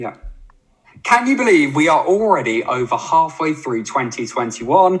Yeah. Can you believe we are already over halfway through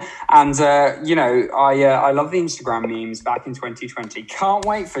 2021? And, I love the Instagram memes back in 2020. Can't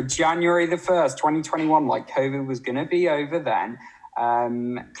wait for January the 1st, 2021, like COVID was going to be over then.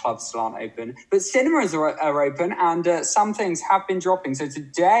 Clubs still aren't open, but cinemas are open, and some things have been dropping. So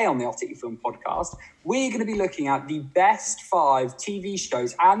today on the Off City Film Podcast, we're going to be looking at the best 5 TV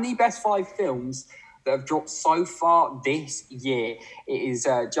shows and the best 5 films that have dropped so far this year. It is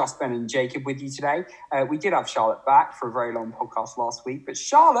just Ben and Jacob with you today. We did have Charlotte back for a very long podcast last week, but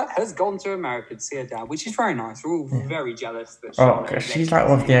Charlotte has gone to America to see her dad, which is very nice. We're all very jealous that Charlotte is she's like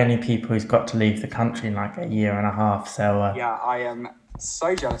one of the only people who's got to leave the country in like a year and a half. So yeah, I am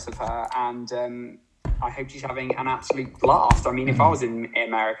so jealous of her, and I hope she's having an absolute blast. I mean, if I was in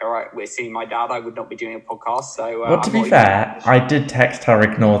America, right, we're seeing my dad, I would not be doing a podcast. So, well, to be fair, I did text her,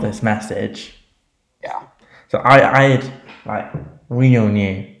 ignore this message. Yeah. So I had like real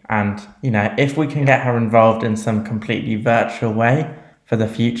new, and if we can get her involved in some completely virtual way for the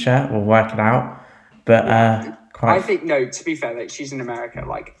future, we'll work it out. But I think to be fair, that she's in America,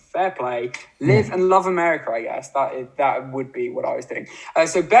 like fair play, live and love America. I guess that would be what I was doing.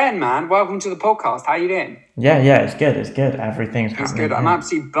 So Ben, man, welcome to the podcast. How you doing? Yeah, it's good. Everything's happening. It's good. I'm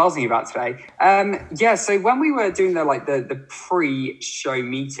absolutely buzzing about today. So when we were doing the pre-show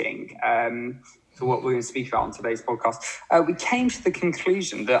meeting, for what we're going to speak about on today's podcast, we came to the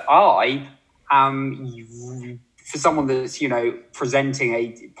conclusion that I am, for someone that's, presenting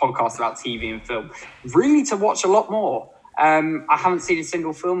a podcast about TV and film, really to watch a lot more. I haven't seen a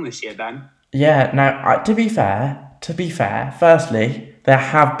single film this year, Ben. Yeah, no, to be fair, firstly, there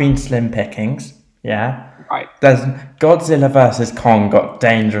have been slim pickings, yeah? Right. There's Godzilla vs. Kong got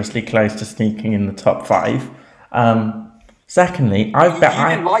dangerously close to sneaking in the top 5. Secondly, you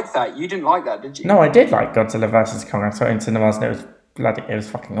didn't like that. You didn't like that, did you? No, I did like Godzilla vs. Kong. I saw it in cinemas and it was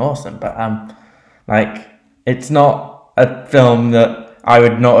fucking awesome. But it's not a film that I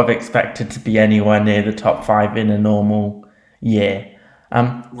would not have expected to be anywhere near the top 5 in a normal year.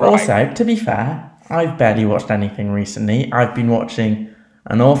 Right. Also, to be fair, I've barely watched anything recently. I've been watching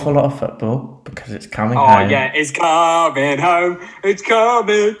an awful lot of football because it's coming home. Oh yeah, it's coming home. It's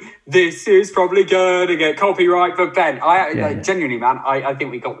coming. This is probably gonna get copyright, but Ben, genuinely, man, I think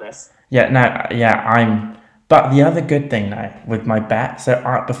we got this. But the other good thing though with my bet,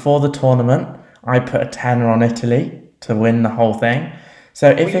 so before the tournament, I put a tenner on Italy to win the whole thing. So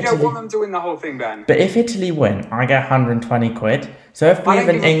if you don't want them to win the whole thing, Ben. But if Italy win, I get 120 quid. So if we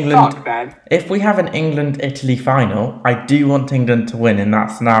have an England-Italy final, I do want England to win in that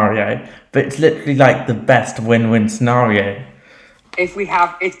scenario. But it's literally like the best win-win scenario. If we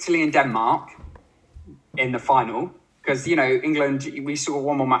have Italy and Denmark in the final, because, England, we still got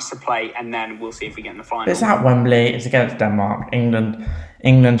one more match to play, and then we'll see if we get in the final. It's at Wembley. It's against Denmark.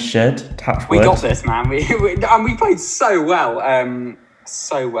 England should touch wood. We got this, man. We played so well.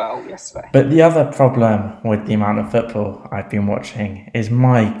 So well yesterday. But the other problem with the amount of football I've been watching is,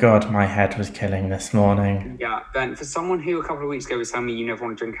 my God, my head was killing this morning. Yeah, Ben, for someone who a couple of weeks ago was telling me you never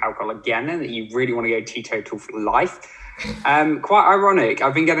want to drink alcohol again and that you really want to go teetotal for life, quite ironic.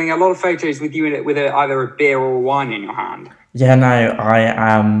 I've been getting a lot of photos with you with either a beer or a wine in your hand. Yeah, no,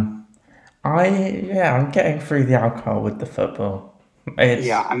 I'm getting through the alcohol with the football.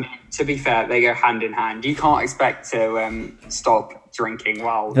 To be fair, they go hand in hand. You can't expect to stop drinking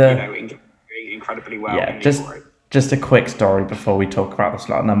while doing incredibly well. Yeah, just a quick story before we talk about the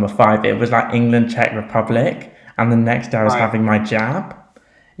slot number 5. It was like England, Czech Republic, and the next day I was having my jab.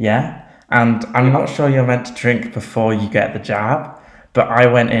 Yeah, and I'm not sure you're meant to drink before you get the jab, but I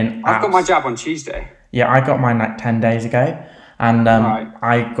went in. I've got my jab on Tuesday. Yeah, I got mine like 10 days ago, and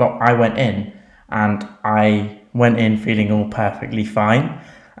I went in, and I went in feeling all perfectly fine,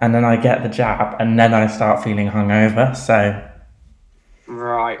 and then I get the jab, and then I start feeling hungover. So,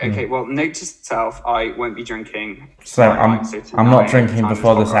 right, okay. Well, note to self: I won't be drinking. So I'm not drinking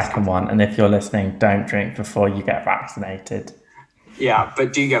before the second one. And if you're listening, don't drink before you get vaccinated. Yeah,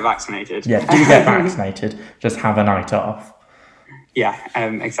 but do get vaccinated. Yeah, do get vaccinated. Just have a night off. Yeah,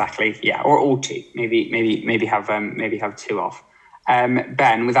 exactly. Yeah, or 2. Maybe have 2 off.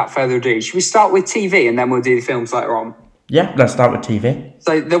 Ben, without further ado, should we start with TV and then we'll do the films later on? Yeah, let's start with TV.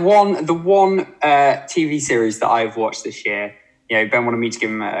 So the one TV series that I've watched this year, Ben wanted me to give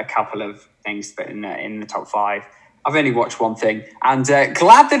him a couple of things to put in the top 5. I've only watched one thing, and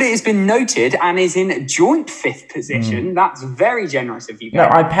glad that it has been noted and is in joint 5th position. That's very generous of you, Ben. No,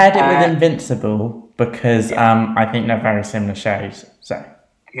 I paired it with Invincible because I think they're very similar shows. So.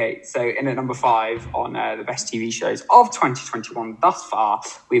 Okay, so in at number 5 on the best TV shows of 2021 thus far,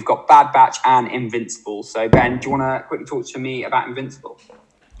 we've got Bad Batch and Invincible. So Ben, do you want to quickly talk to me about Invincible?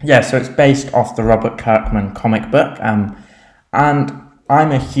 Yeah, so it's based off the Robert Kirkman comic book, and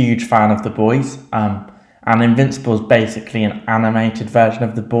I'm a huge fan of The Boys, and Invincible is basically an animated version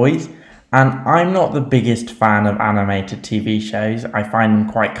of The Boys, and I'm not the biggest fan of animated TV shows. I find them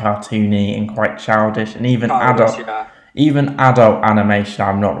quite cartoony and quite childish, and Childish, yeah. even adult animation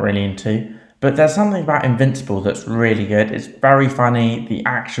I'm not really into. But there's something about Invincible that's really good. It's very funny, the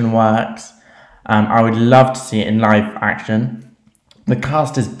action works. I would love to see it in live action. The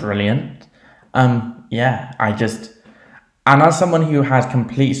cast is brilliant. Yeah, and as someone who has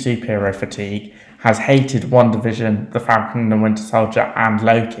complete superhero fatigue, has hated WandaVision, The Falcon and the Winter Soldier, and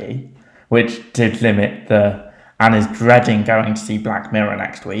Loki, which did and is dreading going to see Black Widow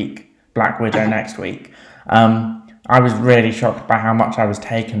next week. I was really shocked by how much I was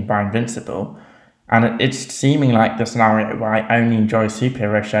taken by Invincible, and it's seeming like the scenario where I only enjoy a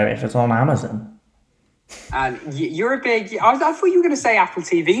superhero show if it's on Amazon. And you're a big... I thought you were going to say Apple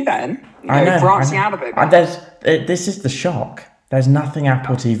TV then. I know. Branching out a bit. This is the shock. There's nothing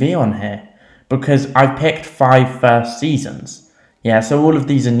Apple TV on here because I've picked 5 first seasons. Yeah, so all of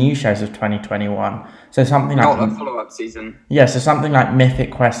these are new shows of 2021. So something like... Not a follow-up season. Yeah, so something like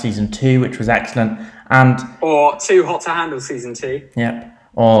Mythic Quest Season 2, which was excellent, and... Or Too Hot to Handle Season 2. Yep.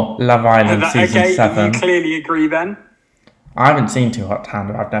 Or Love Island Season 7. You clearly agree then? I haven't seen Too Hot to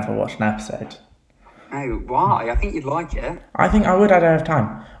Handle. I've never watched an episode. Oh, why? I think you'd like it. I think I would. I don't have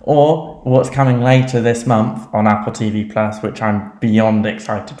time. Or what's coming later this month on Apple TV Plus, which I'm beyond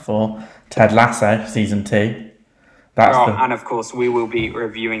excited for, Ted Lasso Season 2. And of course, we will be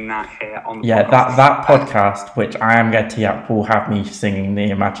reviewing that here on the podcast. That podcast, which I am going to tee up, will have me singing the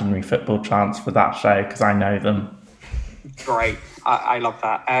imaginary football chants for that show because I know them. Great. I love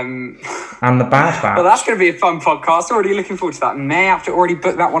that. And The Bad Batch. Well, that's going to be a fun podcast. Already looking forward to that. May have to already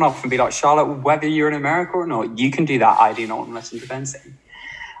book that one off and be like, Charlotte, whether you're in America or not, you can do that. I do not want to listen to Ben sing.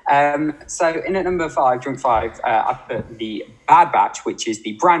 So in at number 5, drink 5, I put The Bad Batch, which is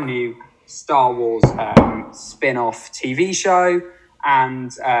the brand new Star Wars spin-off TV show.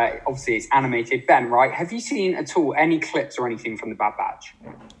 And obviously it's animated. Ben, right? Have you seen at all any clips or anything from The Bad Batch?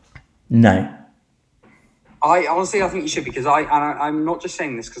 No. I think you should, because I'm not just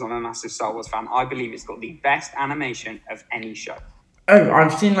saying this because I'm a massive Star Wars fan. I believe it's got the best animation of any show. Oh,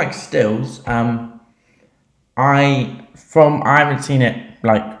 I've seen like stills. I haven't seen it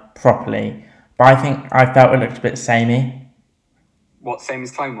like properly, but I felt it looked a bit samey. What, same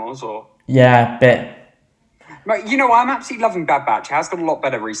as Clone Wars or? Yeah, a bit. But I'm absolutely loving Bad Batch. It has got a lot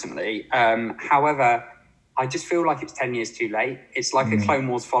better recently. However, I just feel like it's 10 years too late. It's like a Clone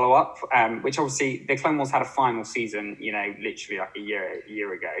Wars follow-up, which obviously the Clone Wars had a final season, literally like a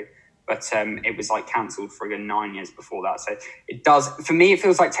year ago. But it was like cancelled for 9 years before that. So it does, for me, it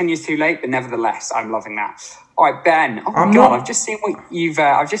feels like 10 years too late, but nevertheless, I'm loving that. All right, Ben. Oh my God, I've just seen what you've,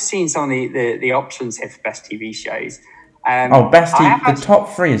 I've just seen some of the options here for best TV shows. Best TV, the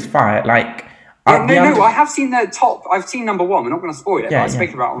top 3 is fire. Like, I have seen the top. I've seen number 1. We're not going to spoil it. But I've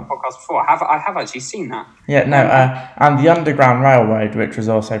spoken about it on the podcast before. I have actually seen that. Yeah, no. And The Underground Railroad, which was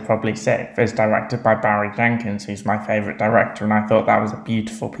also probably 6th, is directed by Barry Jenkins, who's my favourite director, and I thought that was a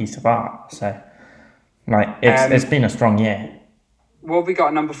beautiful piece of art. So, like, it's been a strong year. What have we got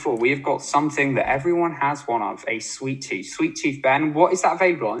at number 4? We've got something that everyone has one of, a Sweet Tooth. Sweet Tooth, Ben. What is that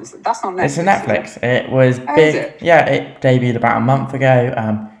available on? That's not Netflix. It's a Netflix. It was big. Is it? Yeah, it debuted about a month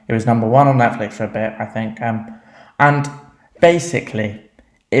ago. It was number 1 on Netflix for a bit, I think. And basically,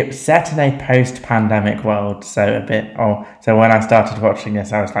 it was set in a post-pandemic world. So when I started watching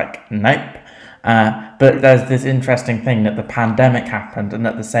this, I was like, nope. But there's this interesting thing that the pandemic happened, and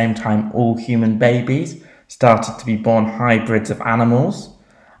at the same time, all human babies started to be born hybrids of animals.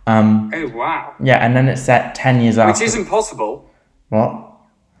 Oh, wow. Yeah, and then it's set 10 years after. Which isn't possible. What?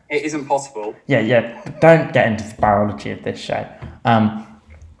 It isn't possible. Yeah. Don't get into the biology of this show.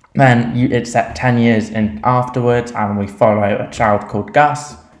 Then it's set 10 years in afterwards, and we follow a child called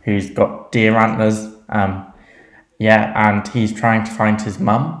Gus, who's got deer antlers. And he's trying to find his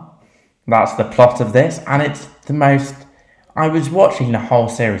mum. That's the plot of this, and it's the most... I was watching the whole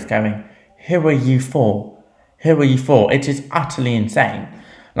series going, who are you for? Who are you for? It is utterly insane.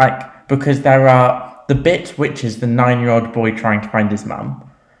 Like, because there are the bit which is the 9-year-old boy trying to find his mum,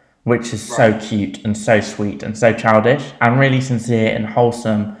 which is so cute and so sweet and so childish and really sincere and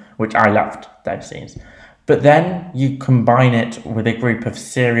wholesome, which I loved, those scenes. But then you combine it with a group of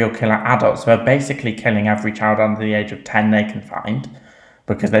serial killer adults who are basically killing every child under the age of 10 they can find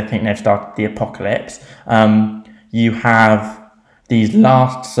because they think they've started the apocalypse. You have these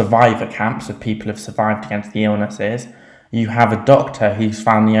last survivor camps of people who have survived against the illnesses. You have a doctor who's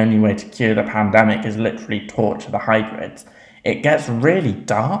found the only way to cure the pandemic is literally torture the hybrids. it gets really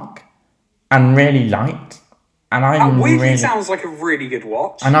dark and really light. And That weirdly sounds like a really good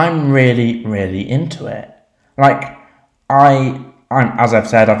watch. And I'm really, really into it. Like, I'm as I've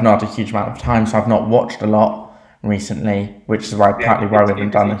said, I've not had a huge amount of time, so I've not watched a lot recently, which is why partly why we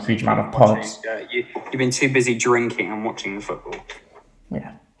haven't done a huge amount of pods. You've been too busy drinking and watching the football.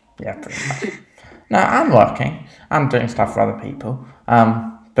 Yeah, pretty much. No, I'm working. I'm doing stuff for other people.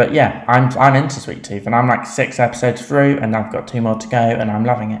 But yeah, I'm into Sweet Tooth, and I'm like 6 episodes through, and I've got 2 more to go, and I'm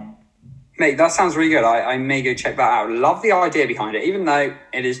loving it. Mate, that sounds really good. I may go check that out. Love the idea behind it, even though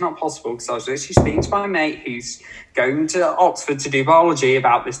it is not possible, because I was literally speaking to my mate who's going to Oxford to do biology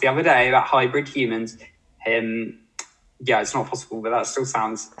about this the other day, about hybrid humans. Yeah, it's not possible, but that still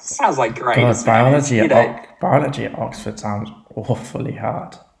sounds like great. God, biology at Oxford sounds awfully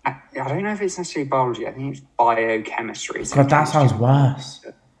hard. I don't know if it's necessarily biology. I think it's biochemistry. God, that sounds worse.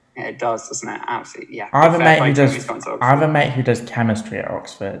 Yeah, it does, doesn't it? Absolutely, yeah. I have a mate who does chemistry at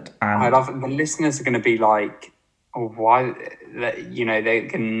Oxford, and I love it. The listeners are going to be like, "Oh, why?" You know, they're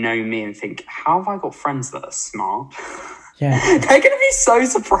going to know me and think, "How have I got friends that are smart?" Yeah, they're going to be so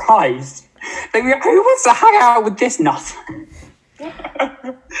surprised. They're like, "Who wants to hang out with this nut?"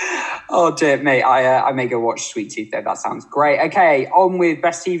 Oh dear, mate. I may go watch Sweet Tooth though. That sounds great. Okay, on with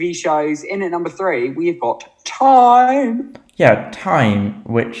best TV shows. In at number 3, we've got Time. Yeah, Time,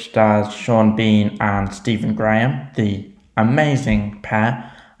 which stars Sean Bean and Stephen Graham, the amazing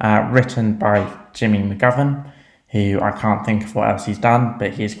pair, written by Jimmy McGovern, who I can't think of what else he's done,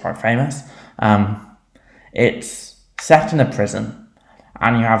 but he's quite famous. It's set in a prison,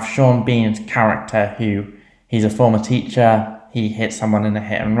 and you have Sean Bean's character, he's a former teacher. He hit someone in a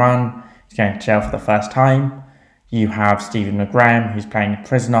hit and run. He's going to jail for the first time. You have Stephen McGraham, who's playing a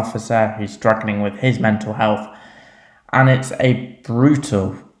prison officer who's struggling with his mental health. And it's a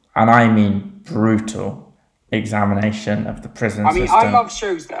brutal, and I mean brutal, examination of the prison system. I love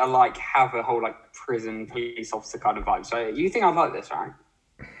shows that are like, have a whole like prison police officer kind of vibe. So you think I'd like this, right?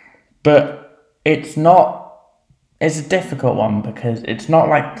 But it's a difficult one because it's not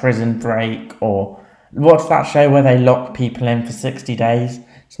like Prison Break or what's that show where they lock people in for 60 days?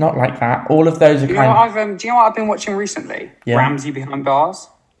 It's not like that. All of those are do you know what I've been watching recently? Yeah. Ramsay Behind Bars.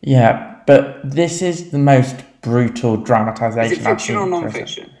 Yeah, but this is the most brutal dramatisation. Is it fiction or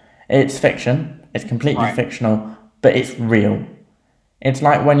non-fiction? It's fiction. It's completely fictional, but it's real. It's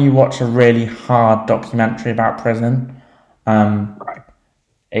like when you watch a really hard documentary about prison. Right.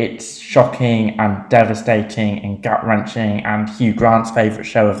 It's shocking and devastating and gut-wrenching, and Hugh Grant's favourite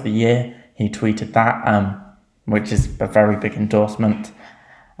show of the year. He tweeted that, which is a very big endorsement.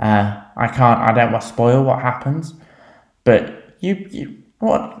 I don't want to spoil what happens, but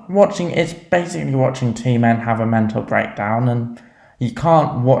it's basically watching 2 men have a mental breakdown, and you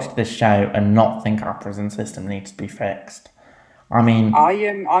can't watch this show and not think our prison system needs to be fixed. I mean,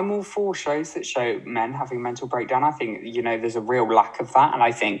 I'm all for shows that show men having a mental breakdown. I think, there's a real lack of that, and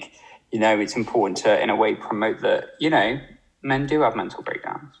I think, it's important to, in a way, promote that, men do have mental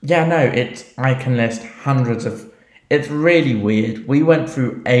breakdowns. Yeah, no, I can list hundreds of... It's really weird. We went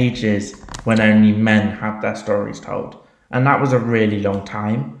through ages when only men had their stories told. And that was a really long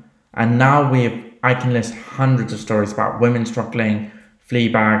time. And now I can list hundreds of stories about women struggling,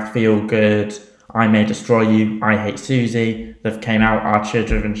 Fleabag, Feel Good, I May Destroy You, I Hate Susie, that came out, our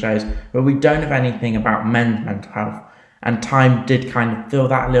cheer-driven shows. But we don't have anything about men's mental health. And Time did kind of fill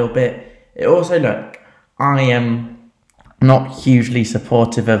that a little bit. It also, I am not hugely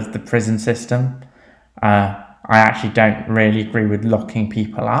supportive of the prison system. I actually don't really agree with locking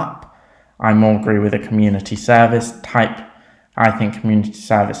people up. I more agree with a community service type. I think community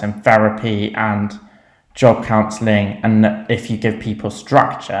service and therapy and job counselling, and if you give people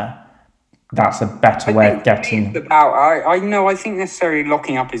structure, that's a better way of getting... I think necessarily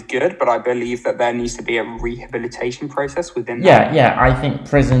locking up is good, but I believe that there needs to be a rehabilitation process within that. Yeah, I think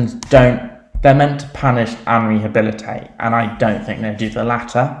prisons they're meant to punish and rehabilitate, and I don't think they do the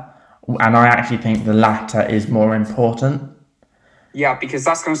latter. And I actually think the latter is more important. Yeah, because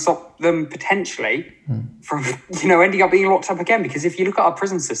that's going to stop them potentially from, ending up being locked up again. Because if you look at our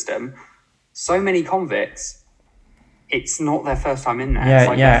prison system, so many convicts, it's not their first time in there.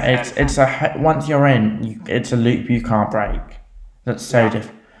 Once you're in, it's a loop you can't break. That's so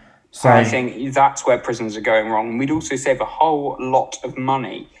different. So I think that's where prisons are going wrong. We'd also save a whole lot of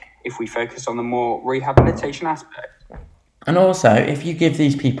money if we focus on the more rehabilitation aspect. And also, if you give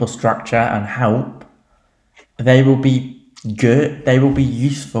these people structure and help, they will be good, they will be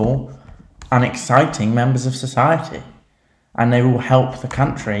useful and exciting members of society. And they will help the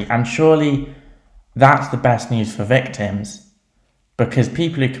country. And surely that's the best news for victims. because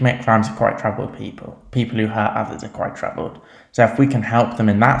people who commit crimes are quite troubled people. People who hurt others are quite troubled. So if we can help them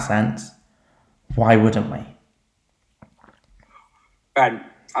in that sense, why wouldn't we? Ben,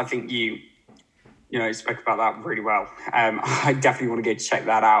 I think you spoke about that really well. I definitely want to go check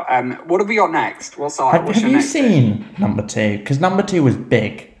that out. What have we got next? Have you seen number 2? Because number 2 was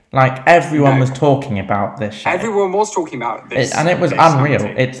big. Like, everyone was talking about this show. Everyone was talking about this. And it was unreal.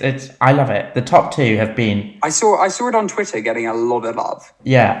 It's I love it. The top 2 have been... I saw it on Twitter getting a lot of love.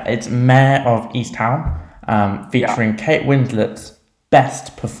 Yeah, it's Mayor of Easttown, featuring Kate Winslet's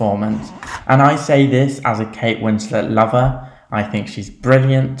best performance. And I say this as a Kate Winslet lover. I think she's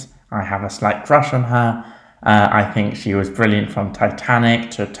brilliant. I have a slight crush on her. I think she was brilliant from Titanic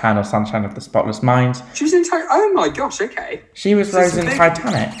to Eternal Sunshine of the Spotless Mind. She was in oh my gosh, okay. She was Rose in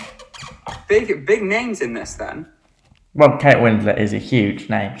Titanic. Big names in this then. Well, Kate Winslet is a huge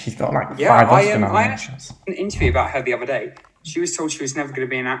name. She's got like 5 Oscar nominations. I had an interview about her the other day. She was told she was never going to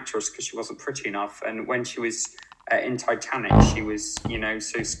be an actress because she wasn't pretty enough. And when she was in Titanic, she was,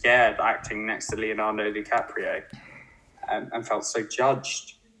 so scared acting next to Leonardo DiCaprio and felt so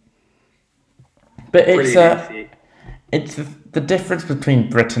judged. But it's the difference between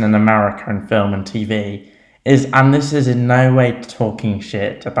Britain and America in film and TV is, and this is in no way talking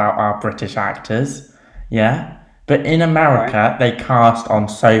shit about our British actors, yeah? But in America, they cast on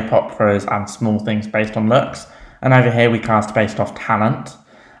soap operas and small things based on looks, and over here we cast based off talent,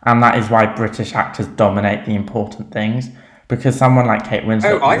 and that is why British actors dominate the important things. Because someone like Kate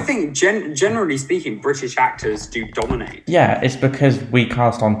Winslet... Oh, I think, generally speaking, British actors do dominate. Yeah, it's because we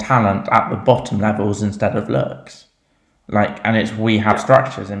cast on talent at the bottom levels instead of looks. And we have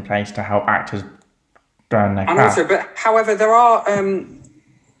structures in place to help actors burn their craft. However, there are...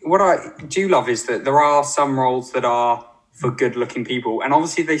 what I do love is that there are some roles that are for good-looking people. And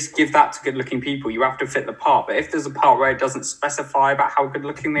obviously, they give that to good-looking people. You have to fit the part. But if there's a part where it doesn't specify about how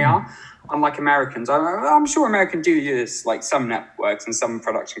good-looking they are... Unlike Americans, I'm sure Americans do this, like some networks and some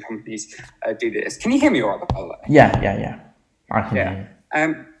production companies do this. Can you hear me all right, by the way? Yeah. I can hear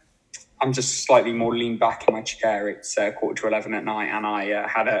you. I'm just slightly more leaned back in my chair. It's 11:15 at night, and I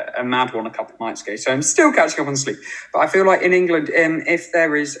had a mad one a couple of nights ago, so I'm still catching up on sleep. But I feel like in England, if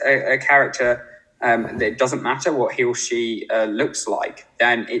there is a character that it doesn't matter what he or she looks like,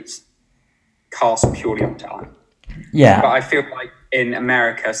 then it's cast purely on talent. Yeah. But I feel like in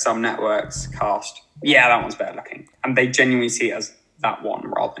America, some networks cast, that one's better looking. And they genuinely see it as that one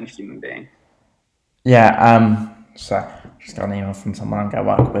rather than a human being. Yeah, so just got an email from someone I'm going to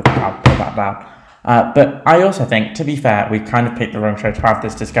work with. I'll put that down. But I also think, to be fair, we've kind of picked the wrong show to have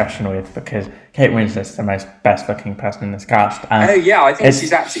this discussion with because Kate Winslet's the most best-looking person in this cast. I think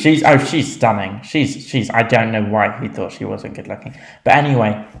she's absolutely... She's stunning. She's. I don't know why he thought she wasn't good-looking. But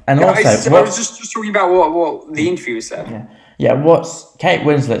anyway, and I also... I was just talking about what the interviewer said. Yeah, Kate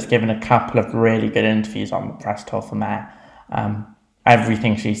Winslet's given a couple of really good interviews on the press tour for Mayor.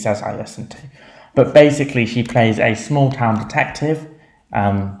 Everything she says I listen to. But basically, she plays a small-town detective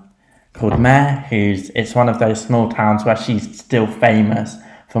called Mayor, it's one of those small towns where she's still famous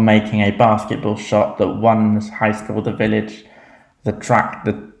for making a basketball shot that won the high school, the village, the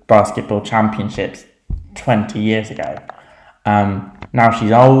basketball championships 20 years ago. Now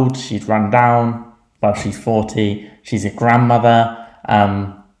she's old, she's run down, she's 40, she's a grandmother.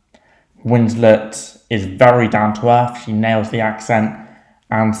 Winslet is very down to earth, she nails the accent,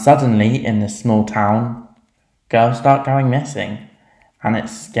 and suddenly in this small town, girls start going missing. And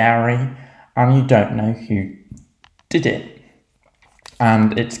it's scary, and you don't know who did it.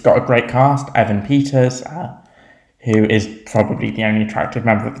 And it's got a great cast. Evan Peters, who is probably the only attractive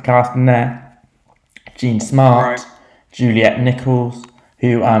member of the cast in there. Jean Smart, right. Julianne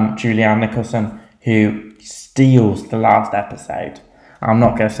Nicholson, who steals the last episode. I'm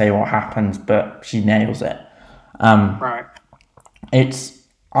not going to say what happens, but she nails it. Right.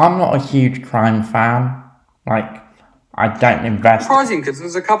 I'm not a huge crime fan. I don't invest. Surprising, because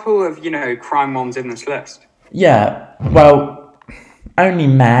there's a couple of, crime ones in this list. Yeah, well, only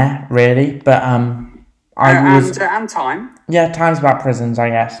Mayor, really, but and Time. Yeah, Time's about prisons, I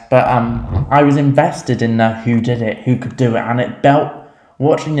guess, but I was invested in the who did it, who could do it, and it built,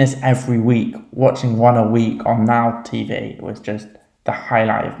 watching this every week, watching one a week on Now TV was just the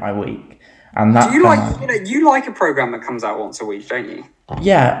highlight of my week. And that you like a program that comes out once a week, don't you?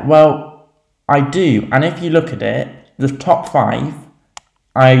 Yeah, well, I do, and if you look at it, the top 5,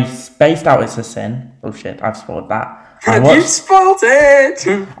 I spaced out It's a Sin. Oh shit, I've spoiled that. You spoiled it!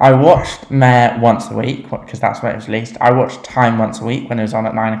 I watched Mayor once a week, because that's where it was released. I watched Time once a week when it was on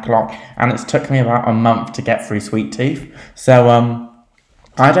at 9 o'clock, and it's took me about a month to get through Sweet Tooth. So,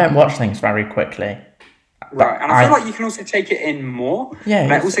 I don't watch things very quickly. Right, and I feel like you can also take it in more. Yeah,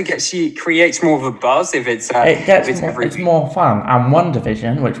 and it also creates more of a buzz if it's it's more fun. And One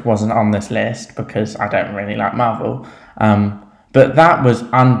Division, which wasn't on this list because I don't really like Marvel, but that was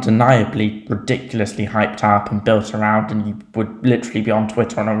undeniably ridiculously hyped up and built around, and you would literally be on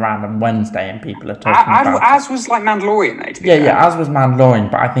Twitter on a random Wednesday and people are talking about it. As was like Mandalorian, though, to be fair. As was Mandalorian,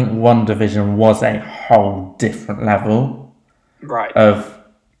 but I think One Division was a whole different level of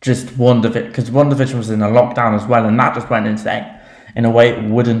just One Division, because One Division was in a lockdown as well, and that just went insane in a way it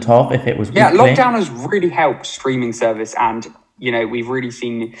wouldn't have if it was weekly. Lockdown has really helped streaming service, and we've really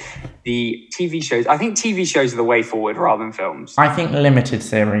seen the TV shows. I think TV shows are the way forward rather than films. I think limited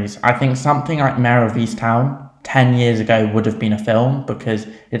series. I think something like Mayor of Easttown 10 years ago would have been a film because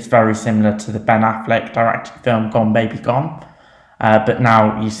it's very similar to the Ben Affleck directed film Gone Baby Gone. But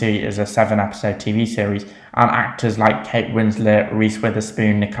now you see it as a 7-episode TV series, and actors like Kate Winslet, Reese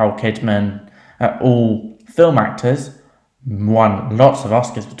Witherspoon, Nicole Kidman, all film actors, won lots of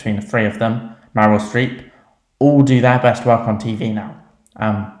Oscars between the three of them, Meryl Streep, all do their best work on TV now.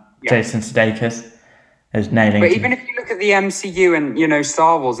 Jason Sudeikis is nailing. But even if you look at the MCU and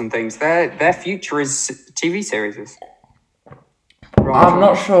Star Wars and things, their future is TV series. I'm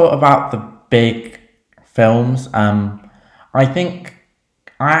not sure about the big films.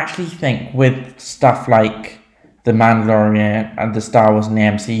 I actually think with stuff like The Mandalorian and the Star Wars and the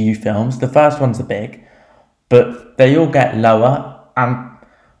MCU films, the first ones are big, but they all get lower, and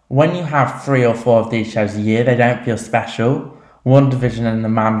when you have 3 or 4 of these shows a year, they don't feel special. One Division and The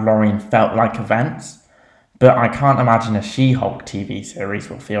Mandalorian felt like events, but I can't imagine a She-Hulk TV series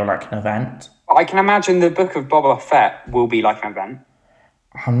will feel like an event. I can imagine the Book of Boba Fett will be like an event.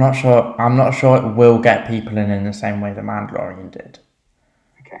 I'm not sure it will get people in the same way The Mandalorian did.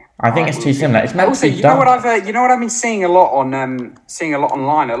 Okay. I think it's too similar. It's meant to be done. You know what I've been seeing a lot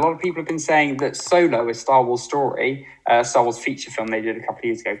online. A lot of people have been saying that Solo, a Star Wars story, Star Wars feature film they did a couple of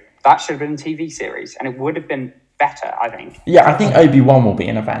years ago, that should have been a TV series, and it would have been better, I think. Yeah, I think Obi-Wan will be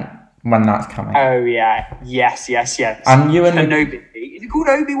an event when that's coming. Oh yeah, yes. And Kenobi. Is it called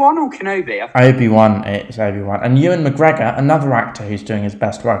Obi-Wan or Kenobi? Obi-Wan, it's Obi-Wan. And Ewan McGregor, another actor who's doing his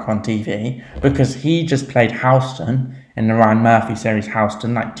best work on TV, because he just played Houston in the Ryan Murphy series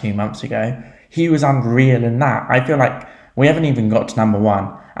Houston like 2 months ago. He was unreal in that. I feel like we haven't even got to number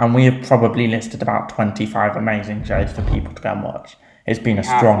 1, and we have probably listed about 25 amazing shows for people to go and watch. It's been a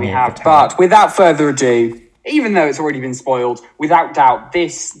strong year for talent. But without further ado, even though it's already been spoiled, without doubt,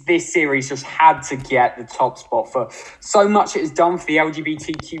 this series just had to get the top spot for so much it has done for the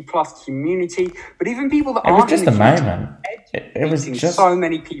LGBTQ plus community, but even people that aren't just in the a moment. It was just so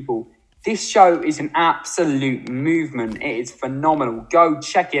many people. This show is an absolute movement. It is phenomenal. Go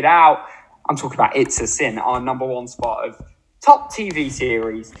check it out. I'm talking about It's a Sin, our number 1 spot of top TV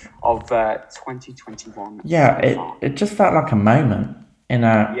series of 2021. Yeah, it just felt like a moment in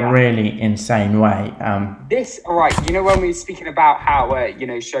a really insane way. When we were speaking about how,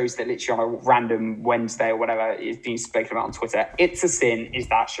 shows that literally on a random Wednesday or whatever is being spoken about on Twitter, It's a Sin is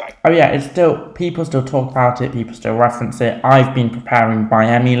that show. Oh yeah, people still talk about it, people still reference it. I've been preparing my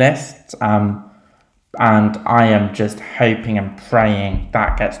Emmy lists, and I am just hoping and praying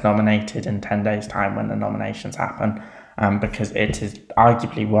that gets nominated in 10 days' time when the nominations happen, because it is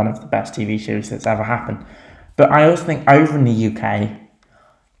arguably one of the best TV series that's ever happened. But I also think over in the UK,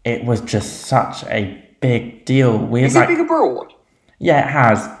 it was just such a big deal. Is it big abroad? Yeah, it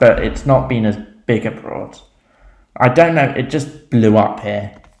has, but it's not been as big abroad. I don't know, it just blew up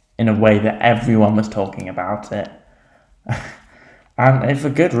here in a way that everyone was talking about it. And it's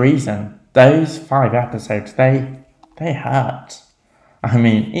for good reason. Those 5 episodes, they hurt. I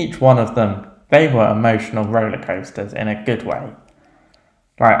mean, each one of them, they were emotional roller coasters in a good way.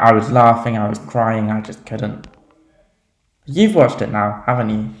 Like, I was laughing, I was crying, I just couldn't. You've watched it now, haven't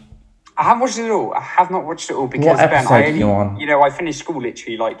you? I haven't watched it all. I have not watched it all because, what episode are you on? I finished school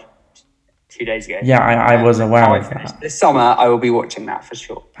literally like 2 days ago. Yeah, I was aware of that. This summer, I will be watching that for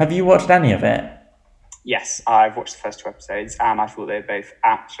sure. Have you watched any of it? Yes, I've watched the first 2 episodes, and I thought they were both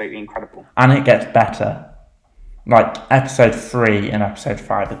absolutely incredible. And it gets better. Like, episode 3 and episode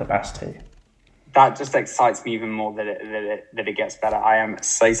 5 are the best 2. That just excites me even more that it gets better. I am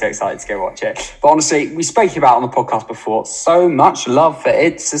so excited to go watch it. But honestly, we spoke about it on the podcast before. So much love for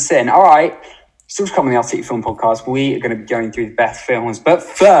It's a Sin. All right, still to come on the Our Film podcast. We are going to be going through the best films. But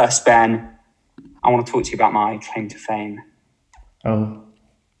first, Ben, I want to talk to you about my claim to fame. Oh,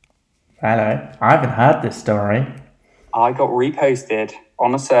 hello. I haven't heard this story. I got reposted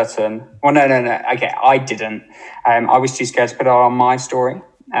on a certain... Well, no. Okay, I didn't. I was too scared to put it on my story.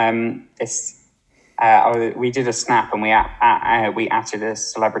 we did a snap and we added a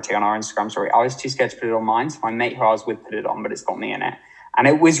celebrity on our Instagram story. I was too scared to put it on mine, so my mate who I was with put it on, but it's got me in it. And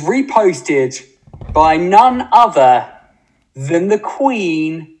it was reposted by none other than the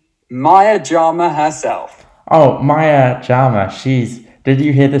Queen, Maya Jama herself. Oh, Maya Jama, did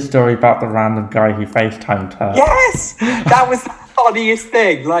you hear the story about the random guy who FaceTimed her? Yes! That was the funniest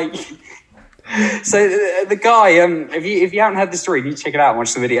thing. Like, so the guy, if you haven't heard the story, you need to check it out and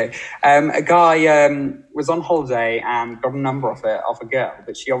watch the video. A guy was on holiday and got a number off a girl,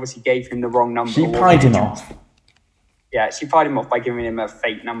 but she obviously gave him the wrong number. She pied him off. Yeah, she pied him off by giving him a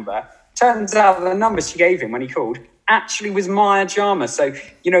fake number. Turns out the number she gave him when he called actually was Maya Jama. So,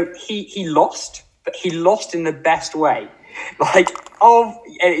 he lost, but he lost in the best way. Like,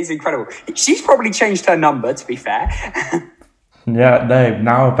 it is incredible. She's probably changed her number, to be fair. Yeah, no,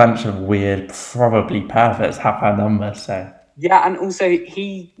 now a bunch of weird, probably perverts have her number, so... Yeah, and also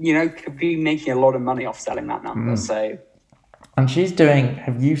he, could be making a lot of money off selling that number, so... And she's doing...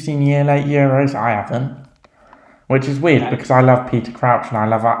 Have you seen Year Late Euros? I haven't. Which is weird, because I love Peter Crouch and I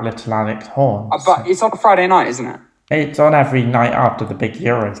love little Alex Horne. But it's on a Friday night, isn't it? It's on every night after the big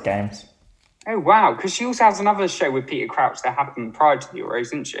Euros games. Oh, wow, because she also has another show with Peter Crouch that happened prior to the Euros,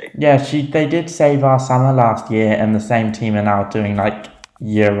 didn't she? Yeah, they did Save Our Summer last year, and the same team are now doing,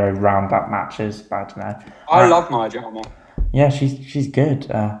 Euro roundup matches. I don't know. I love Maya Jama. Yeah, she's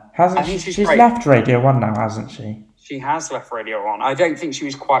good. She's great. left Radio 1 now, hasn't she? She has left Radio 1. I don't think she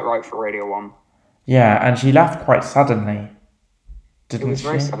was quite right for Radio 1. Yeah, and she left quite suddenly. It was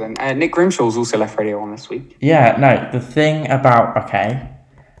very sudden. Nick Grimshaw's also left Radio 1 this week. Yeah, no, the thing about... Okay...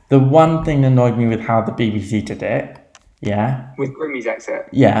 The one thing that annoyed me with how the BBC did it, yeah... With Grimmy's exit?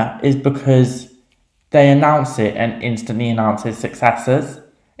 Yeah, is because they announce it and instantly announce his successors.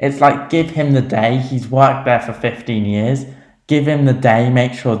 It's like, give him the day. He's worked there for 15 years. Give him the day,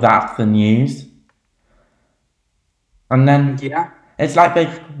 make sure that's the news. And then... Yeah. It's like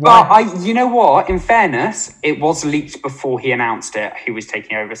they... But you know what? In fairness, it was leaked before he announced it, who was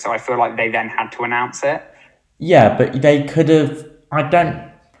taking over. So I feel like they then had to announce it. Yeah, but they could have...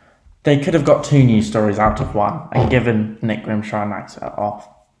 They could have got 2 news stories out of one and given Nick Grimshaw a night off.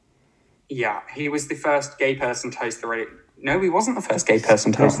 Yeah, he was the first gay person to host the radio. No, he wasn't the first gay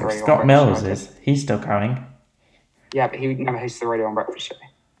person to host the radio. Scott Mills is. He's still going. Yeah, but he never hosted the Radio on Breakfast show.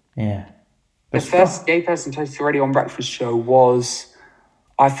 Yeah. The first gay person to host the Radio on Breakfast show was...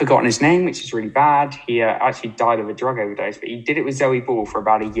 I've forgotten his name, which is really bad. He actually died of a drug overdose, but he did it with Zoe Ball for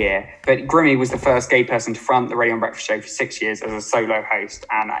about a year. But Grimmy was the first gay person to front the Radio on Breakfast show for 6 years as a solo host,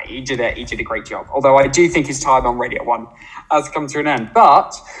 and he did a great job. Although I do think his time on Radio 1 has come to an end.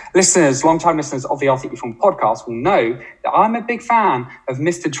 But long-time listeners of the Arctic Reform podcast will know that I'm a big fan of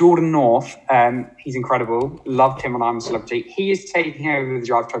Mr. Jordan North. He's incredible. Loved him when I'm a Celebrity. He is taking over the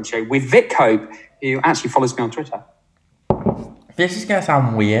Drive Time show with Vic Cope, who actually follows me on Twitter. This is going to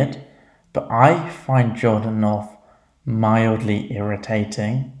sound weird, but I find Jordan North mildly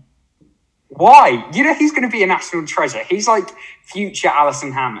irritating. Why? He's going to be a national treasure. He's like future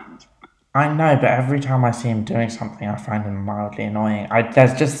Alison Hammond. I know, but every time I see him doing something, I find him mildly annoying.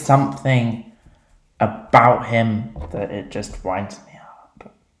 There's just something about him that it just winds me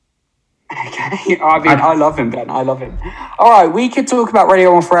up. Okay, I love him, Ben. I love him. All right, we could talk about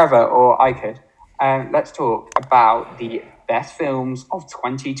Radio 1 forever, or I could. Let's talk about the best films of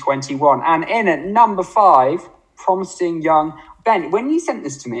 2021. And in at number 5, Promising Young... Ben, when you sent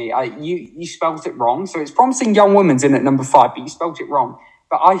this to me, you spelled it wrong. So it's Promising Young Woman's in at number 5, but you spelled it wrong.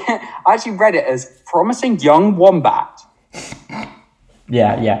 But I actually read it as Promising Young Wombat.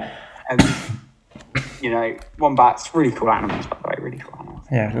 Yeah. And, wombats, really cool animals, by the way, really cool animals.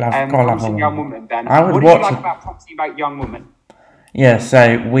 Yeah, Promising Young Woman, Ben. What do you like about Promising about Young Woman? Yeah,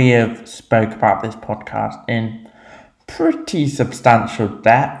 so we have spoke about this podcast in pretty substantial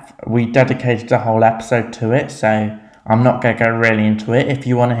depth. We dedicated a whole episode to it, so I'm not going to go really into it. If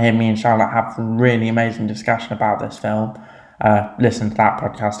you want to hear me and Charlotte have a really amazing discussion about this film, listen to that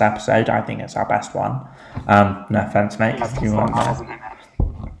podcast episode. I think it's our best one. No offense, mate. Yeah, if you want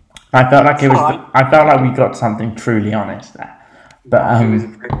I felt like we got something truly honest there. But it was a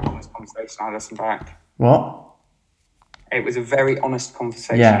very honest conversation. I listened back. What? It was a very honest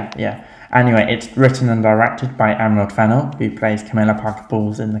conversation. Yeah. Anyway, it's written and directed by Emerald Fennell, who plays Camilla Parker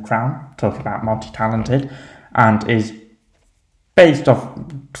Bowles in The Crown, talk about multi-talented, and is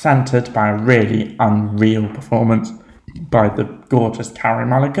centred by a really unreal performance by the gorgeous Carey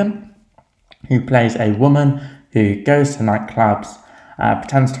Mulligan, who plays a woman who goes to nightclubs,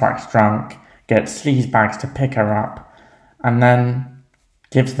 pretends to act drunk, gets sleazebags to pick her up, and then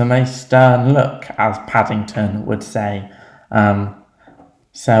gives them a stern look, as Paddington would say.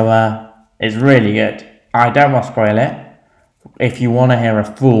 So It's really good. I don't want to spoil it. If you want to hear a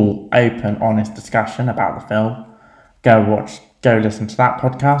full, open, honest discussion about the film, go listen to that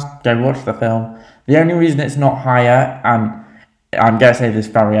podcast, go watch the film. The only reason it's not higher, and I'm going to say this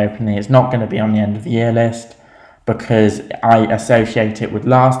very openly, it's not going to be on the end of the year list because I associate it with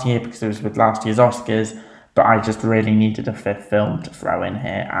last year because it was with last year's Oscars, but I just really needed a fifth film to throw in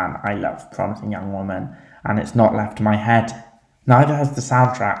here, and I love Promising Young Woman, and it's not left my head. Neither has the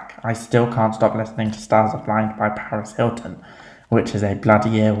soundtrack. I still can't stop listening to Stars Are Blind by Paris Hilton, which is a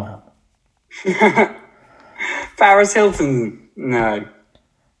bloody earworm. Paris Hilton, no.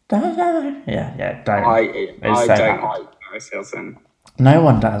 Yeah, don't. I don't like Paris Hilton. No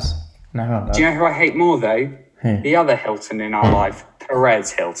one does. Do you know who I hate more, though? Who? The other Hilton in our life,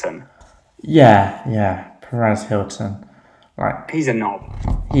 Perez Hilton. Yeah, Perez Hilton. He's a knob.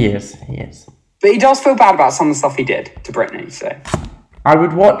 He is. But he does feel bad about some of the stuff he did to Britney, so.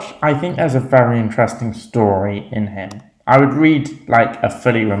 I think there's a very interesting story in him. I would read, a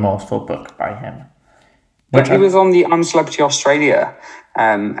fully remorseful book by him. But he was on the Celebrity Australia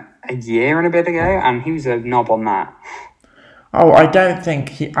a year and a bit ago, and he was a knob on that. Oh, I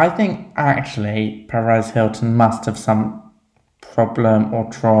think actually Perez Hilton must have some problem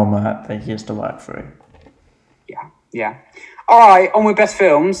or trauma that he has to work through. Yeah. All right, on with best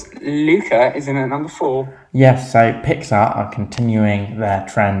films. Luca is in at number 4. Yes, so Pixar are continuing their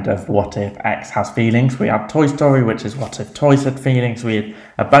trend of what if X has feelings. We had Toy Story, which is what if toys had feelings. We had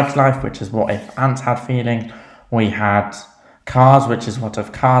A Bug's Life, which is what if ants had feelings. We had Cars, which is what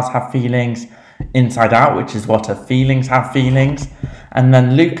if cars have feelings. Inside Out, which is what if feelings have feelings. And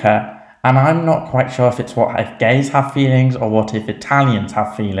then Luca, and I'm not quite sure if it's what if gays have feelings or what if Italians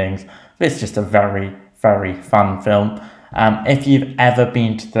have feelings. But it's just a very, very fun film. If you've ever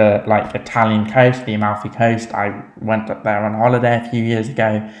been to the Italian coast, the Amalfi Coast, I went up there on holiday a few years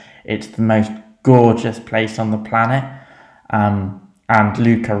ago. It's the most gorgeous place on the planet, and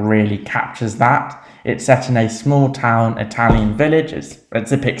Luca really captures that. It's set in a small town Italian village. It's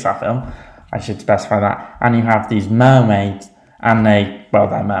a Pixar film, I should specify that. And you have these mermaids, and they're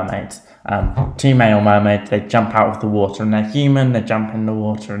mermaids. 2 male mermaids. They jump out of the water, and they're human. They jump in the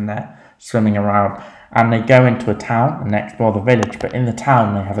water, and they're swimming around. And they go into a town and they explore the village, but in the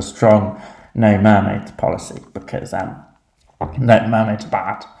town they have a strong no mermaids policy because no mermaids are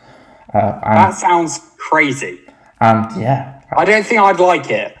bad. That sounds crazy. And yeah, I don't think I'd like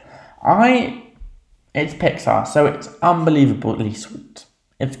it. It's Pixar, so it's unbelievably sweet.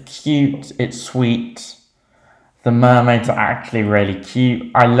 It's cute. It's sweet. The mermaids are actually really cute.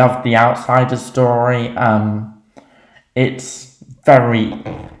 I love the Outsiders story. It's very.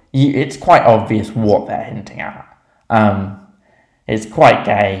 It's quite obvious what they're hinting at. It's quite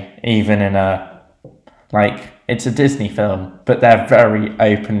gay, even in it's a Disney film, but they're very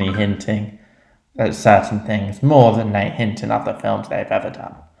openly hinting at certain things, more than they hint in other films they've ever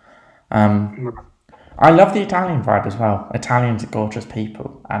done. I love the Italian vibe as well. Italians are gorgeous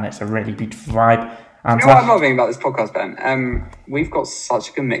people, and it's a really beautiful vibe. And you know what I'm loving about this podcast, Ben? We've got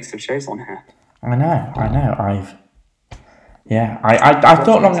such a good mix of shows on here. I know. I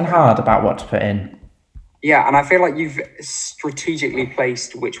thought long and hard about what to put in. Yeah, and I feel like you've strategically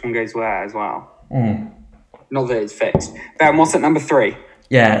placed which one goes where as well. Not that it's fixed. Ben, what's at number 3?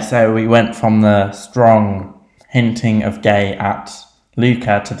 Yeah, so we went from the strong hinting of gay at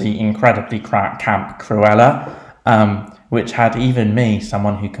Luca to the incredibly camp Cruella, which had even me,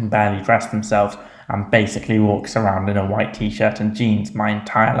 someone who can barely dress themselves and basically walks around in a white t-shirt and jeans my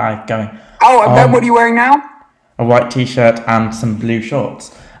entire life going... Oh, and Ben, what are you wearing now? A white t-shirt and some blue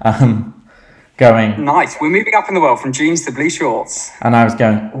shorts. Going... Nice. We're moving up in the world from jeans to blue shorts. And I was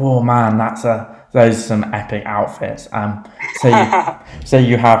going, oh man, those are some epic outfits. So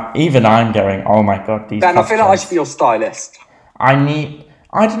you have... Even I'm going, oh my God, these Ben, I feel like I should be your stylist. I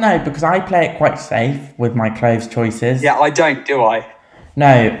don't know, because I play it quite safe with my clothes choices. Yeah, I don't, do I?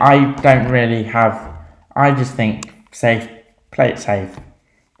 No, I don't really have... I just think safe. Play it safe.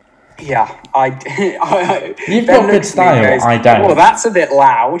 Yeah, You've got good style, I don't. Oh, that's a bit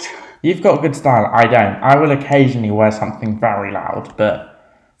loud. You've got good style, I don't. I will occasionally wear something very loud, but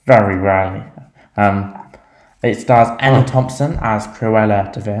very rarely. It stars Emma Thompson as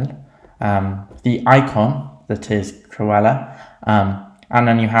Cruella de Vil, the icon that is Cruella. And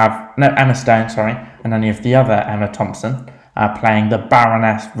then you have... No, Emma Stone, sorry. And then you have the other Emma Thompson playing the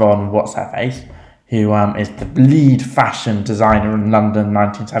Baroness von What's-Her-Face, who is the lead fashion designer in London,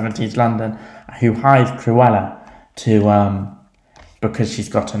 1970s London, who hires Cruella to... because she's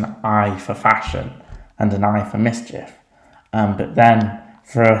got an eye for fashion and an eye for mischief. But then,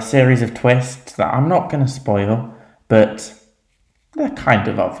 for a series of twists that I'm not going to spoil, but they're kind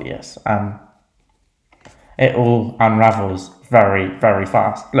of obvious. It all unravels very, very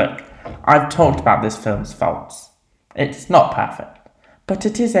fast. Look, I've talked about this film's faults. It's not perfect, but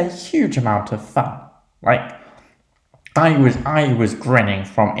it is a huge amount of fun. Like, I was grinning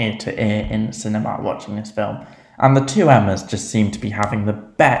from ear to ear in the cinema watching this film, and the two Emmas just seemed to be having the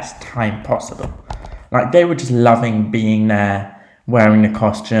best time possible. Like, they were just loving being there, wearing the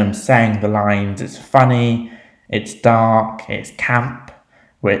costumes, saying the lines. It's funny, it's dark, it's camp,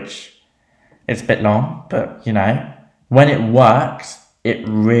 which it's a bit long, but you know, when it works, it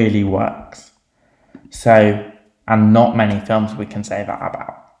really works. So, and not many films we can say that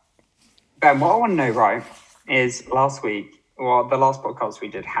about. Ben, what I want to know, right, is last week, or the last podcast we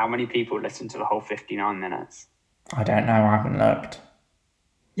did, how many people listened to the whole 59 minutes? I don't know, I haven't looked.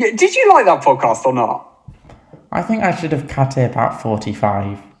 Yeah, did you like that podcast or not? I think I should have cut it about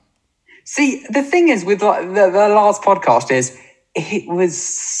 45. See, the thing is with the last podcast is it was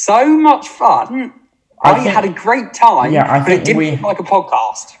so much fun. I had a great time, but it didn't feel like a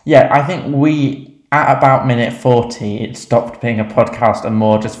podcast. Yeah, I think we, at about minute 40, it stopped being a podcast and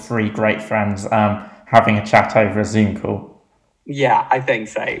more just three great friends having a chat over a Zoom call. Yeah, I think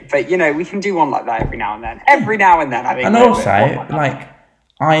so. But, you know, we can do one like that every now and then. Every now and then, I think. And also, like,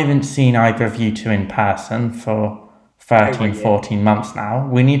 I haven't seen either of you two in person for 13, 14 months now.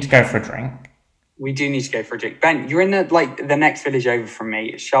 We need to go for a drink. We do need to go for a drink. Ben, you're in the next village over from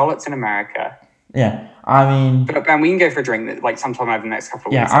me. Charlotte's in America. Yeah, I mean... But Ben, we can go for a drink like sometime over the next couple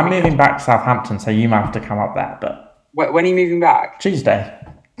of weeks. Yeah, I'm moving back to Southampton, so you might have to come up there, but... When are you moving back? Tuesday.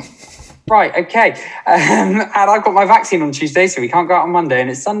 Right, okay. And I've got my vaccine on Tuesday, so we can't go out on Monday, and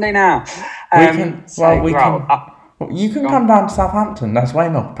it's Sunday now. You can come down to Southampton. There's way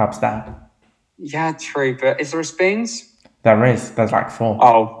more pubs there. Yeah, true, but is there a Spoons? There is. There's like 4.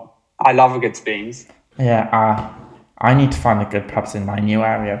 Oh, I love a good Spoons. Yeah, I need to find the good pubs in my new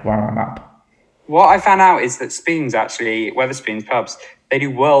area where I'm up. What I found out is that Spoons, actually, Wetherspoons pubs, they do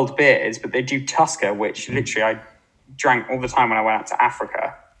world beers, but they do Tusker, which literally I drank all the time when I went out to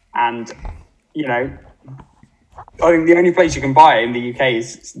Africa. And, you know, I think the only place you can buy it in the UK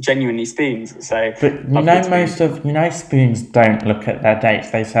is genuinely Spoons. So, but Spoons don't look at their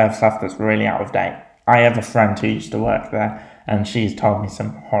dates. They serve stuff that's really out of date. I have a friend who used to work there, and she's told me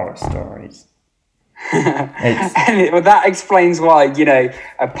some horror stories. And that explains why, you know,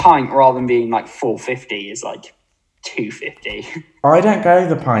 a pint rather than being like $4.50 is like $2.50. I don't go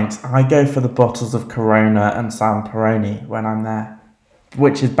the pints. I go for the bottles of Corona and San Peroni when I'm there,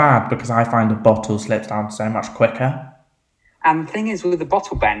 which is bad because I find a bottle slips down so much quicker. And the thing is with the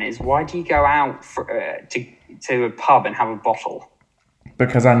bottle, Ben, is why do you go out to a pub and have a bottle?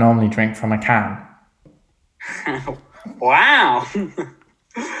 Because I normally drink from a can. Wow.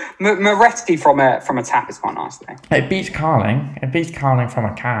 Moretti from a tap is quite nice though. It beats Carling. It beats Carling from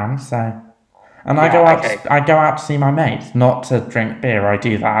a can. So, and I go out to see my mates, not to drink beer. I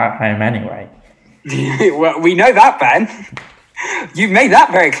do that at home anyway. Well, we know that, Ben. You've made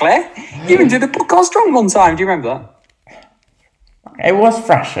that very clear. You even did a podcast drunk one time. Do you remember that? It was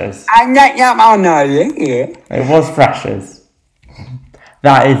Freshers. Oh no, yeah. It was Freshers.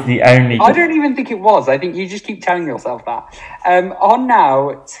 That is the only... I don't even think it was. I think you just keep telling yourself that. On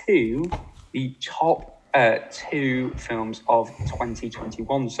now to the top 2 films of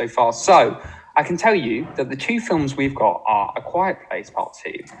 2021 so far. So, I can tell you that the 2 films we've got are A Quiet Place Part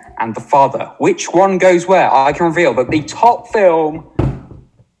 2 and The Father. Which one goes where? I can reveal that the top film,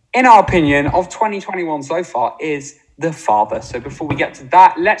 in our opinion, of 2021 so far is The Father. So, before we get to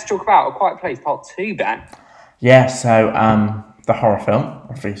that, let's talk about A Quiet Place Part 2, Ben. Yeah, so... the horror film,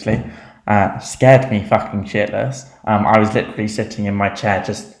 obviously, scared me fucking shitless. I was literally sitting in my chair,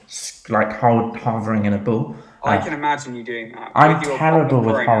 just like hovering in a ball. I can imagine you doing that. I'm terrible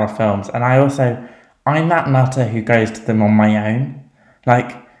with horror films, and I'm that nutter who goes to them on my own.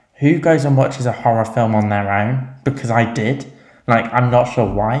 Like, who goes and watches a horror film on their own? Because I did. Like, I'm not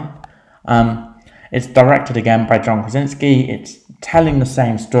sure why. It's directed again by John Krasinski. It's telling the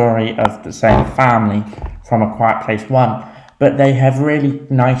same story of the same family from A Quiet Place 1. But they have really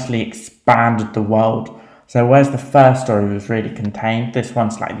nicely expanded the world. So whereas the first story was really contained, this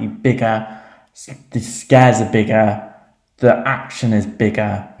one's slightly bigger. The scares are bigger. The action is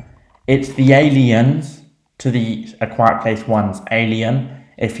bigger. It's the aliens to the A Quiet Place 1's Alien.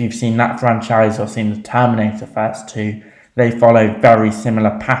 If you've seen that franchise or seen the Terminator first 2, they follow very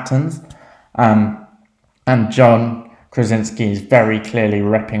similar patterns. And John Krasinski is very clearly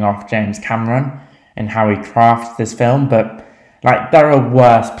ripping off James Cameron in how he crafts this film, but like, there are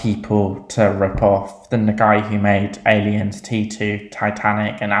worse people to rip off than the guy who made Aliens, T2,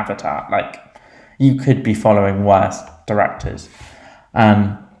 Titanic, and Avatar. Like, you could be following worse directors.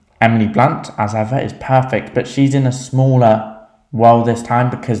 Emily Blunt, as ever, is perfect, but she's in a smaller world this time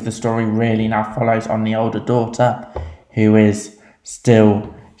because the story really now follows on the older daughter, who is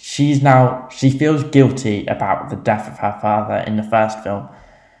still... she feels guilty about the death of her father in the first film,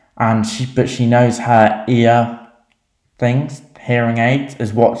 but she knows her hearing aids,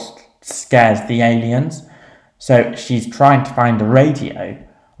 is what scares the aliens. So she's trying to find a radio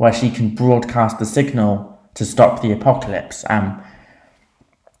where she can broadcast the signal to stop the apocalypse.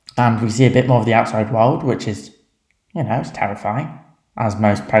 And we see a bit more of the outside world, which is, it's terrifying, as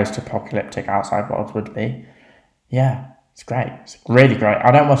most post-apocalyptic outside worlds would be. Yeah, it's great. It's really great.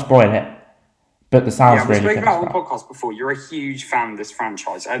 I don't want to spoil it, but the sound's really good. We've spoken about it on the podcast before. You're a huge fan of this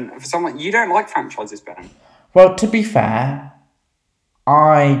franchise. And for someone, you don't like franchises, Ben. Well, to be fair,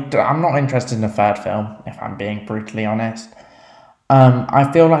 I'm not interested in the third film, if I'm being brutally honest. I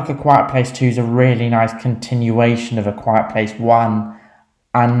feel like A Quiet Place 2 is a really nice continuation of A Quiet Place 1.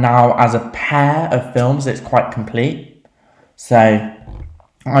 And now, as a pair of films, it's quite complete. So,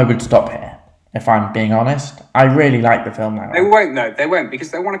 I would stop here, if I'm being honest. I really like the film now. They won't, though. They won't,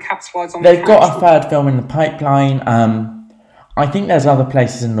 because they want to capitalise on... They've got a third film in the pipeline. I think there's other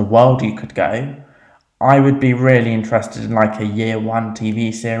places in the world you could go. I would be really interested in, like, a year one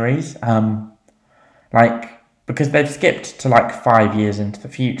TV series. Because they've skipped to, 5 years into the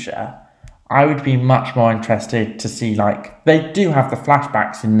future. I would be much more interested to see, they do have the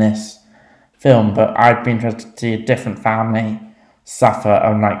flashbacks in this film, but I'd be interested to see a different family suffer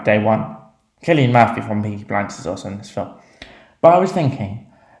on, day one. Cillian Murphy from Peaky Blinders is also in this film. But I was thinking,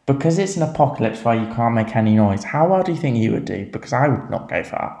 because it's an apocalypse where you can't make any noise, how well do you think you would do? Because I would not go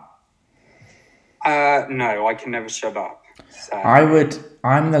far. No, I can never shut up. So.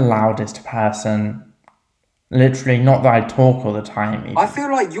 I'm the loudest person. Literally, not that I talk all the time. Even. I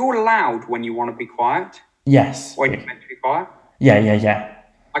feel like you're loud when you want to be quiet. Yes. When you're meant to be quiet. Yeah.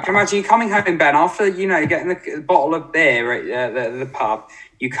 I can imagine you coming home, Ben, after, getting the bottle of beer at the pub.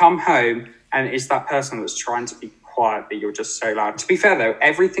 You come home and it's that person that's trying to be quiet, but you're just so loud. To be fair, though,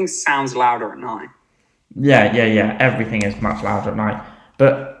 everything sounds louder at night. Yeah. Everything is much louder at night.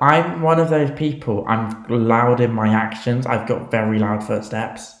 But I'm one of those people. I'm loud in my actions. I've got very loud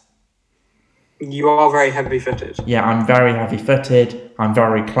footsteps. You are very heavy-footed. Yeah, I'm very heavy-footed. I'm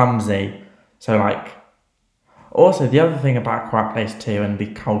very clumsy. So, Also, the other thing about Quiet Place 2 and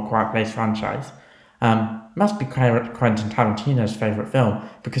the whole Quiet Place franchise must be Quentin Tarantino's favourite film,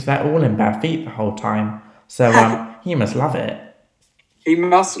 because they're all in bare feet the whole time. So, he must love it. He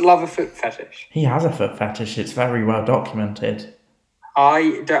must love a foot fetish. He has a foot fetish. It's very well documented.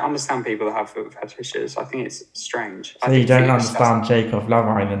 I don't understand people that have foot fetishes. I think it's strange. So you don't understand Jake of Love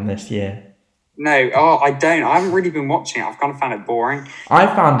Island this year? No, I don't. I haven't really been watching it. I've kind of found it boring. I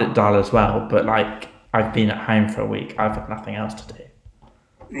found it dull as well, but I've been at home for a week. I've had nothing else to do.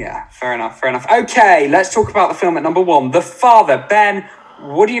 Yeah, fair enough. Okay, let's talk about the film at number 1, The Father. Ben,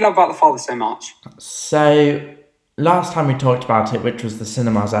 what do you love about The Father so much? So, last time we talked about it, which was the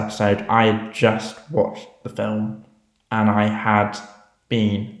Cinemas episode, I had just watched the film and I had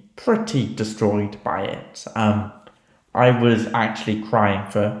been pretty destroyed by it. I was actually crying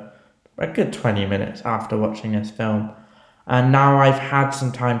for a good 20 minutes after watching this film. And now I've had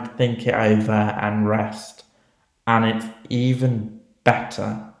some time to think it over and rest. And it's even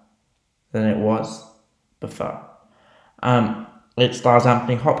better than it was before. It stars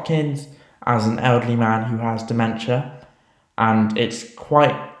Anthony Hopkins as an elderly man who has dementia. And it's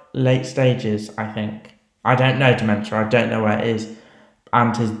quite late stages, I think. I don't know dementia, I don't know where it is.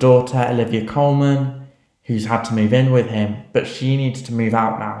 And his daughter, Olivia Colman, who's had to move in with him, but she needs to move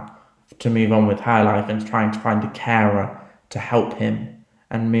out now to move on with her life, and is trying to find a carer to help him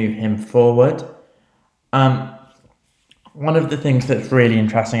and move him forward. One of the things that's really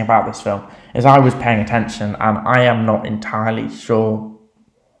interesting about this film is I was paying attention and I am not entirely sure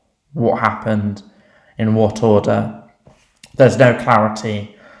what happened, in what order. There's no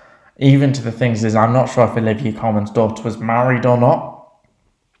clarity. Even to the things is, I'm not sure if Olivia Colman's daughter was married or not.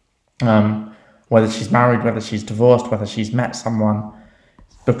 Whether she's married, whether she's divorced, whether she's met someone.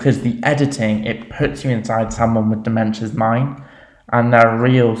 Because the editing, it puts you inside someone with dementia's mind, and their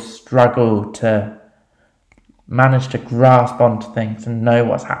real struggle to manage to grasp onto things and know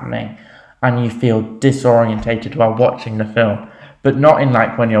what's happening, and you feel disorientated while watching the film, but not in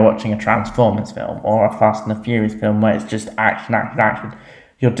when you're watching a Transformers film or a Fast and the Furious film where it's just action.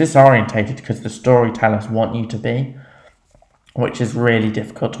 You're disorientated because the storytellers want you to be, which is really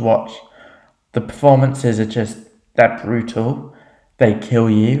difficult to watch. The performances are they're brutal. They kill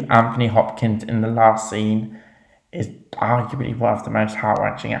you. Anthony Hopkins in the last scene is arguably one of the most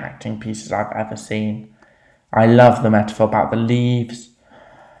heart-wrenching acting pieces I've ever seen. I love the metaphor about the leaves.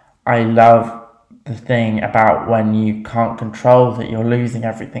 I love the thing about when you can't control that you're losing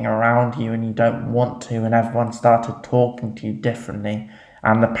everything around you and you don't want to, and everyone started talking to you differently.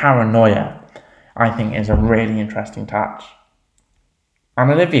 And the paranoia, I think, is a really interesting touch. And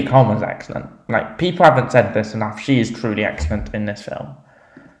Olivia Colman's excellent. Like, people haven't said this enough. She is truly excellent in this film.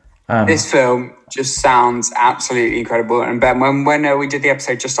 This film just sounds absolutely incredible. And Ben, when we did the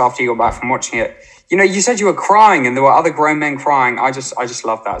episode just after you got back from watching it, you know, you said you were crying and there were other grown men crying. I just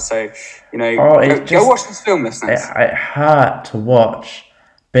love that. So, you know, go watch this film, listeners. It hurt to watch,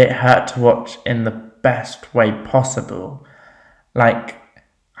 but it hurt to watch in the best way possible. Like,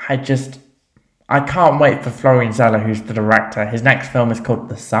 I can't wait for Florian Zeller, who's the director. His next film is called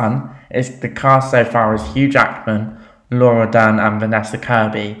The Son. The cast so far is Hugh Jackman, Laura Dern, and Vanessa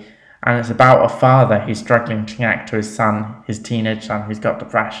Kirby. And it's about a father who's struggling to connect to his son, his teenage son, who's got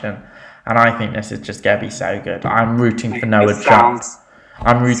depression. And I think this is just going to be so good. I'm rooting for Noah Jupp.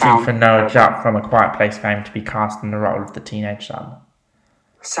 I'm rooting for Noah Jupp from A Quiet Place fame to be cast in the role of the teenage son.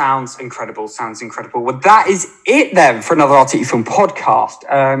 Sounds incredible. Well, that is it then for another RTE Film podcast.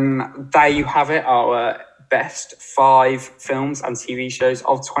 There you have it, our best 5 films and TV shows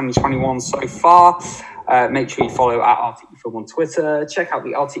of 2021 so far. Make sure you follow at RTE Film on Twitter. Check out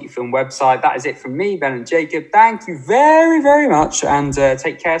the RTE Film website. That is it from me, Ben and Jacob. Thank you very, very much. And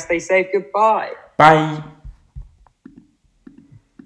take care. Stay safe. Goodbye. Bye.